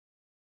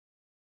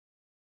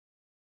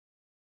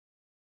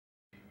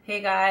Hey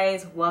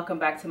guys, welcome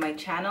back to my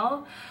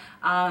channel.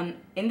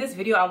 In this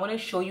video I want to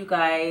show you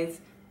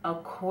guys a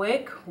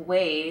quick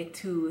way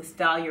to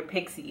style your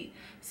pixie.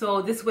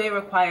 So this way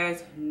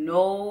requires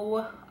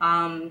no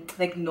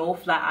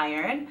flat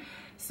iron.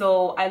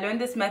 So I learned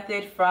this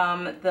method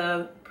from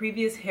the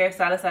previous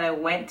hairstylist that I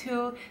went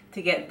to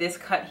get this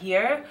cut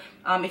here.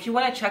 If you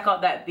want to check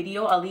out that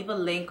video, I'll leave a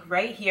link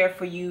right here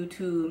for you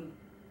to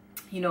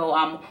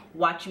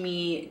watch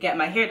me get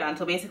my hair done.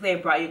 So basically I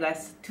brought you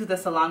guys to the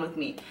salon with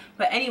me.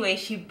 But anyway,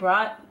 she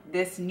brought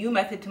this new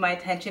method to my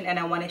attention and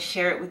I want to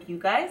share it with you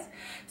guys.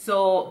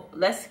 So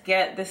let's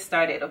get this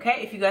started,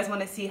 okay? If you guys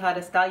want to see how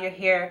to style your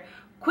hair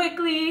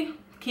quickly,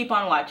 keep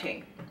on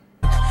watching.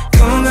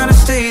 Don't gotta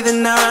stay the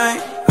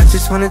night, I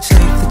just want to take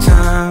the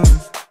time.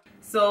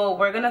 So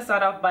we're gonna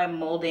start off by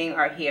molding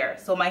our hair.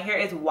 So my hair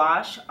is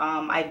washed.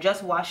 I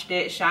just washed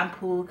it,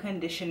 shampoo,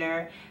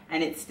 conditioner,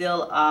 and it's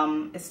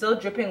still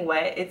dripping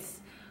wet.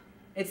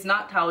 It's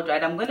not towel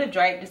dried. I'm gonna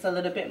dry it just a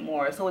little bit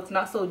more so it's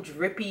not so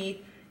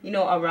drippy,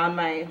 around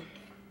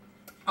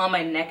on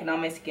my neck and on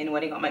my skin,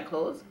 wetting on my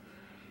clothes.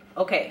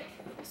 Okay,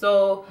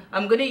 so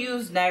I'm gonna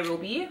use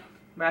Nairobi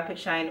Wrapp-It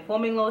Shine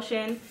foaming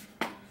lotion.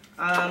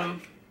 I'm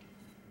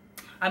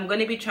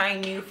gonna be trying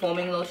new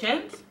foaming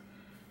lotions.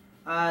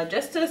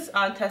 Just to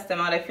test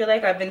them out. I feel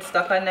like I've been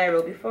stuck on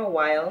Nairobi for a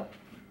while.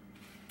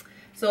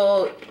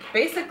 So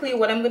basically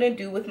what I'm gonna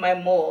do with my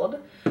mold,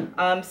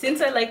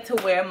 since I like to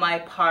wear my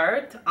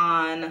part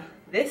on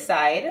this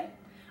side,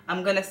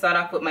 I'm gonna start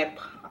off with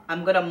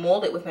I'm gonna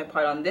mold it with my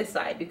part on this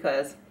side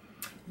because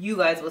you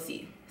guys will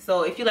see.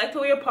 So if you like to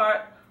wear your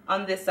part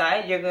on this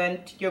side, you're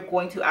going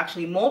to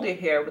actually mold your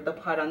hair with the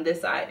part on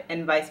this side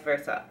and vice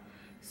versa.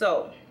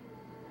 So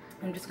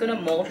I'm just gonna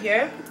mold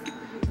here.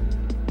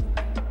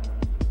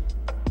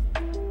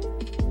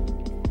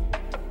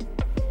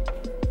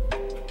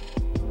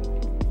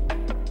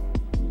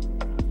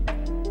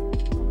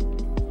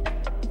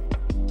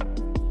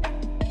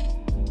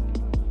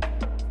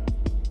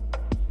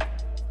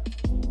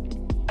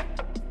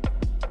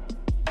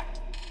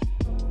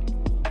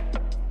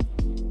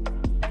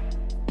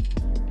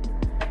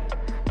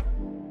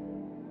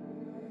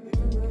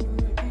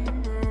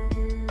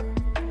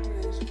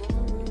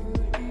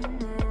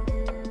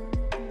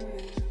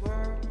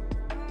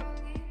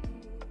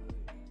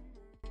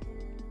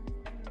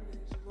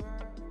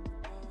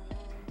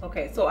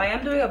 Okay, so I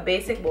am doing a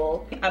basic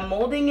mold. I'm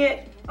molding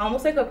it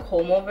almost like a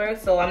comb over,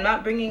 so I'm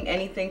not bringing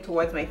anything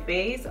towards my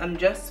face. I'm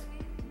just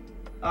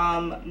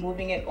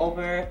moving it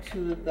over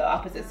to the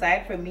opposite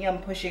side. For me, I'm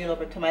pushing it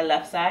over to my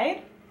left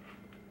side.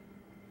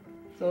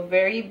 So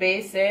very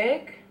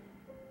basic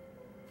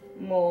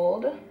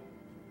mold.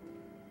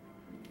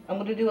 I'm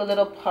going to do a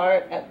little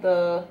part at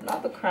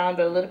not the crown,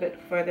 but a little bit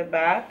further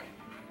back.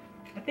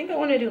 I think I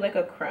want to do like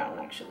a crown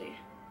actually.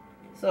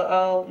 So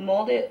I'll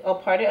mold it, I'll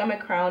part it on my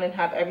crown and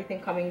have everything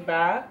coming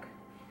back.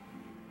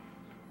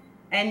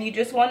 And you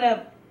just want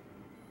to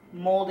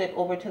mold it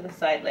over to the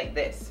side like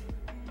this.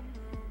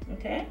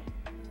 Okay?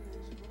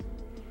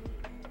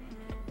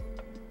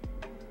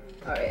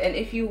 Alright, and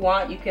if you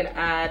want, you can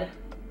add,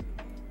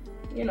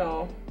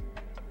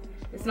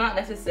 it's not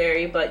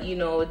necessary, but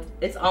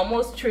it's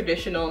almost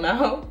traditional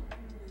now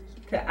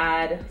to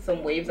add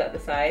some waves at the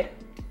side.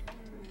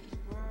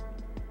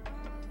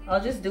 I'll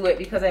just do it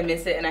because I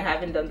miss it and I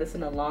haven't done this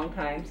in a long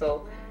time.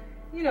 So,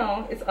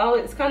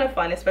 it's kind of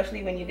fun,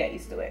 especially when you get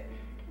used to it.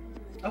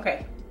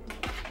 Okay.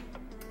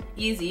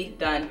 Easy,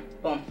 done,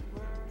 boom.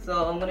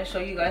 So I'm gonna show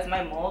you guys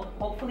my mold.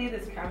 Hopefully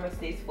this camera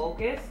stays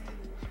focused.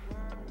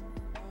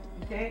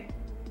 Okay.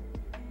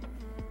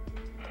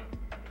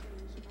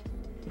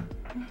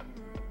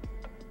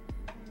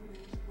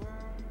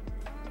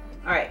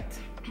 All right.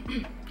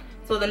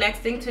 So the next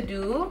thing to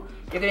do,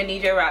 you're gonna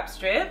need your wrap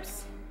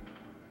strips.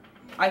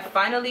 I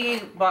finally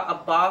bought a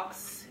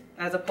box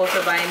as opposed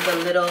to buying the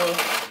little,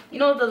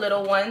 the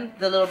little one,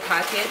 the little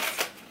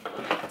packets,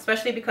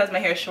 especially because my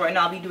hair is short and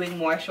I'll be doing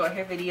more short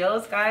hair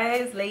videos,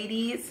 guys,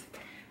 ladies.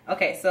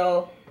 Okay,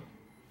 so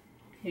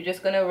you're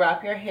just gonna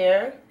wrap your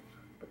hair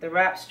with the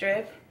wrap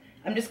strip.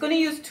 I'm just gonna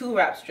use 2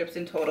 wrap strips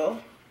in total.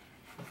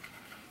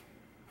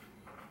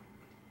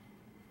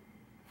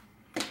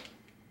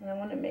 And I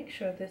wanna make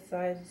sure this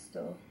size is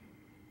still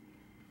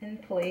in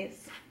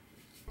place.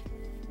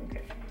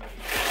 Okay.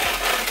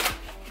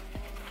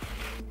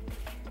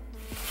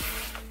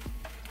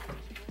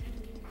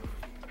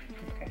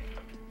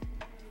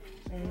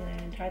 And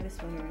then try this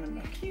one around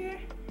back here.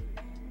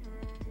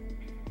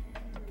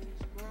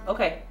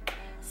 Okay,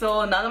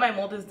 so now that my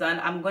mold is done,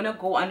 I'm gonna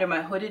go under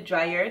my hooded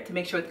dryer to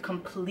make sure it's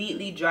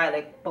completely dry,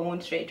 like bone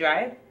straight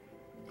dry.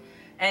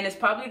 And it's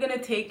probably gonna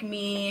take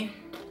me,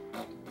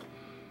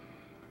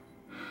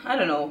 I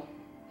don't know,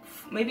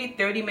 maybe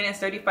 30 minutes,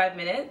 35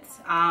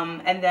 minutes.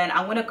 And then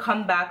I'm gonna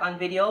come back on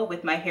video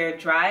with my hair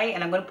dry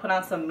and I'm gonna put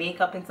on some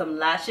makeup and some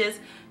lashes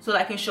so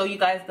that I can show you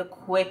guys the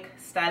quick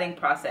styling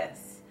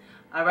process.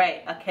 All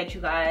right, I'll catch you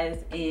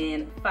guys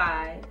in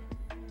 5,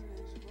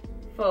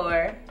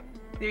 4,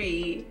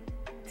 3,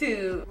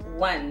 2,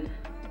 1.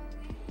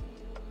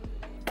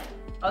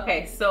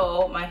 Okay,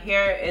 so my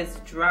hair is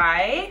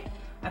dry.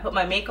 I put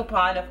my makeup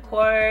on, of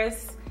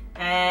course,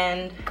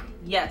 and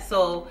yeah,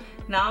 so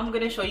now I'm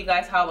gonna show you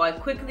guys how I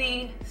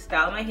quickly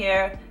style my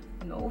hair.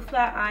 No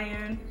flat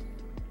iron.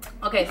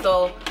 Okay,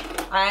 so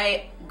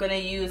I'm gonna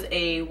use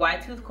a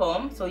wide tooth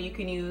comb, so you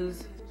can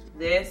use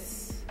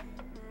this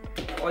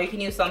or you can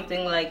use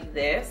something like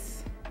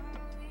this.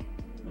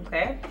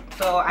 Okay,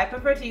 so I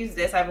prefer to use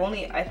this. I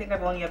think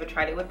I've only ever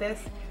tried it with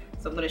this,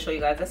 so I'm gonna show you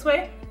guys this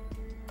way.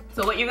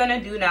 So what you're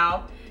gonna do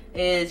now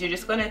is you're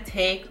just gonna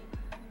take,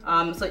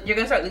 so you're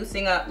gonna start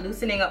loosening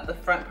up the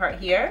front part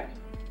here.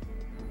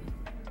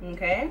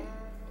 Okay,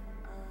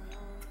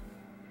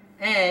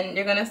 and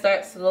you're gonna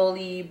start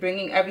slowly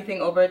bringing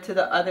everything over to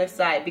the other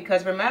side,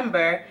 because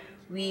remember,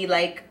 I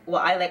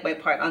like my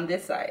part on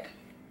this side.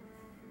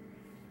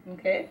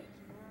 Okay.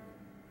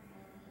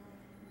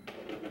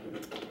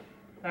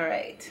 All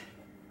right.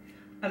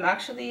 I'm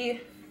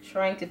actually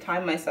trying to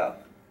time myself.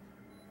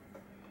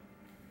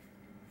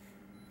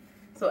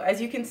 So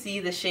as you can see,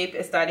 the shape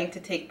is starting to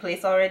take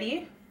place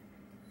already.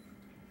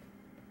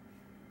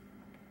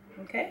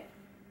 Okay.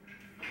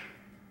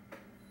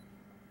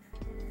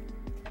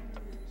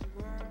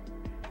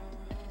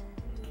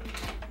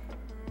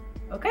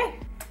 Okay.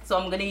 So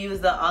I'm gonna use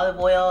the olive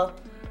oil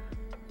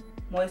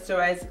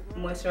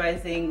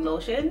moisturizing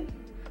lotion.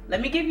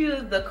 Let me give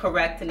you the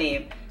correct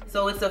name.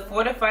 So it's a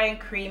fortifying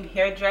cream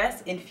hair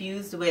dress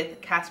infused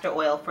with castor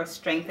oil for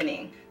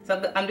strengthening.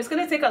 So I'm just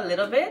gonna take a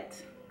little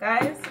bit,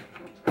 guys.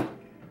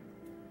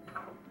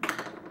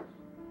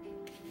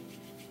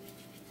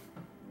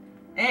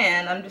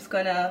 And I'm just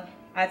gonna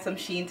add some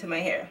sheen to my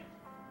hair.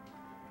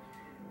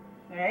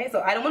 All right,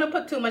 so I don't wanna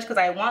put too much because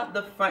I want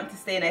the front to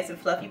stay nice and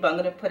fluffy, but I'm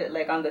gonna put it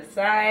like on the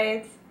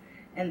sides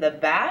and the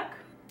back.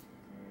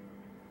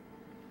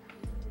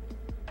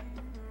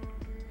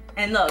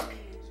 And look,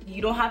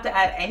 you don't have to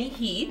add any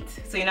heat,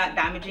 so you're not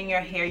damaging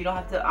your hair. You don't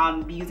have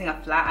to be using a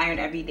flat iron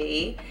every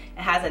day.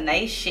 It has a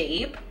nice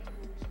shape.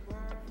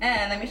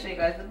 And let me show you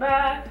guys the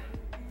back.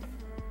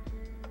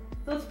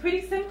 So it's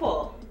pretty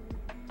simple.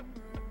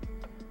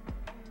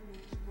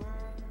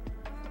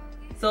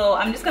 So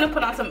I'm just gonna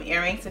put on some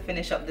earrings to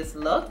finish up this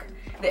look.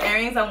 The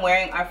earrings I'm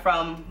wearing are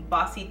from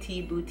Bossy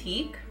T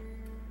Boutique.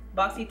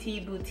 Bossy T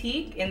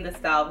Boutique in the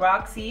style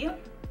Roxy.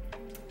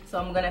 So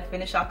I'm gonna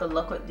finish off the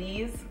look with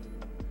these.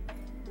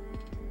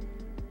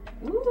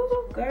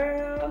 Ooh,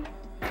 girl.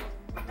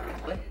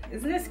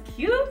 Isn't this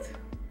cute?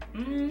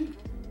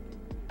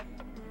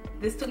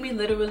 This took me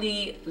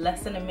literally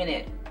less than a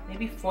minute,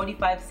 maybe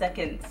 45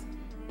 seconds.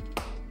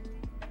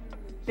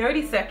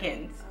 30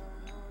 seconds.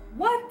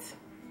 What?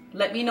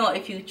 Let me know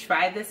if you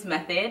tried this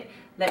method.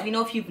 Let me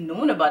know if you've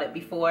known about it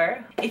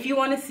before. If you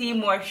want to see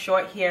more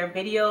short hair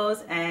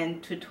videos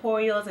and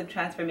tutorials and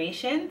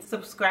transformations,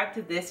 subscribe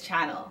to this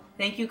channel.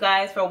 Thank you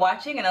guys for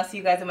watching, and I'll see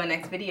you guys in my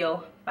next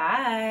video.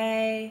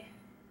 Bye.